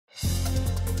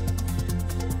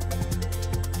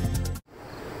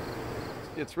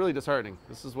it's really disheartening.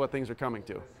 This is what things are coming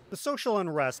to. The social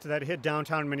unrest that hit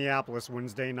downtown Minneapolis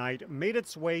Wednesday night made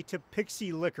its way to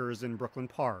Pixie Liquors in Brooklyn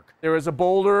Park. There was a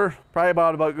boulder, probably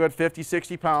about good 50,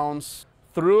 60 pounds,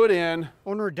 threw it in.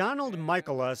 Owner Donald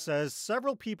Michaela says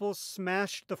several people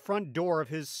smashed the front door of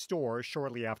his store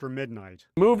shortly after midnight.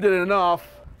 Moved it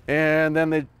enough, and then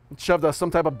they shoved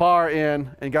some type of bar in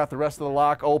and got the rest of the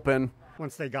lock open.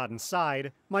 Once they got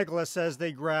inside, Michaela says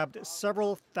they grabbed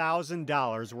several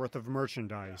 $1,000s worth of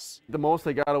merchandise. The most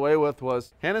they got away with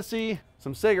was Hennessy,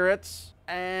 some cigarettes,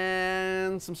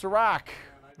 and some Ciroc.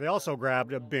 They also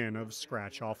grabbed a bin of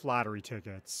scratch-off lottery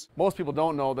tickets. Most people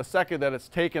don't know the second that it's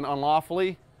taken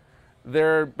unlawfully,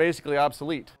 they're basically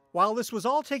obsolete. While this was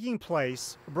all taking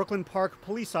place, a Brooklyn Park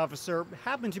police officer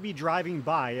happened to be driving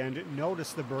by and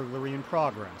noticed the burglary in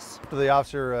progress. The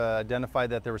officer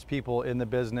identified that there was people in the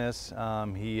business.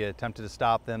 He attempted to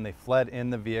stop them. They fled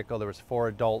in the vehicle. There was 4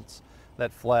 adults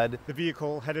that fled. The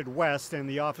vehicle headed west, and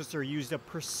the officer used a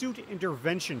pursuit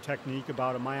intervention technique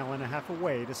about 1.5 miles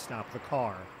away to stop the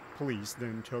car. Police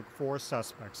then took 4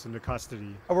 suspects into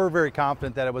custody. We're very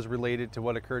confident that it was related to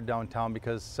what occurred downtown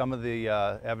because some of the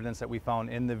evidence that we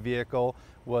found in the vehicle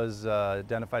was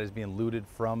identified as being looted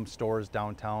from stores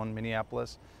downtown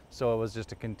Minneapolis. So it was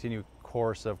just a continued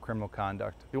course of criminal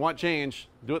conduct. If you want change,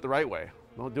 do it the right way.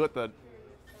 Don't do it the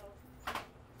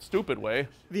stupid way.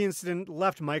 The incident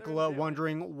left Michaela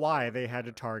wondering why they had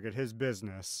to target his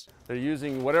business. They're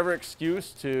using whatever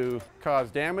excuse to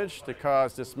cause damage, to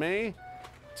cause dismay,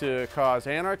 to cause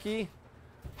anarchy,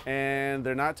 and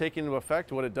they're not taking into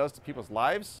effect what it does to people's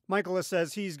lives. Michaela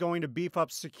says he's going to beef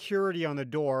up security on the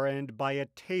door and buy a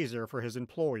taser for his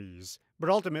employees. But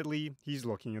ultimately, he's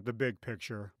looking at the big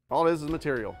picture. All it is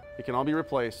material. It can all be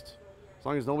replaced. As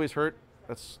long as nobody's hurt,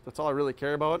 that's all I really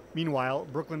care about. Meanwhile,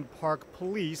 Brooklyn Park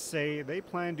police say they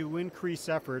plan to increase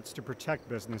efforts to protect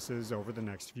businesses over the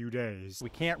next few days. We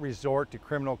can't resort to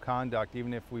criminal conduct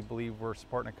even if we believe we're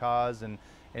supporting a cause and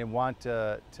want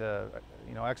to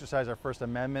exercise our First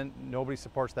Amendment. Nobody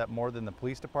supports that more than the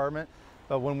police department.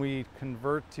 But when we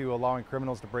convert to allowing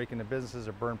criminals to break into businesses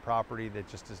or burn property, that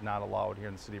just is not allowed here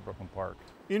in the city of Brooklyn Park.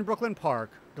 In Brooklyn Park,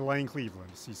 Delane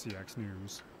Cleveland, CCX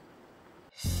News.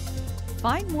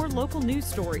 Find more local news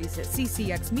stories at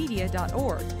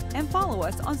ccxmedia.org and follow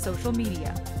us on social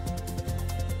media.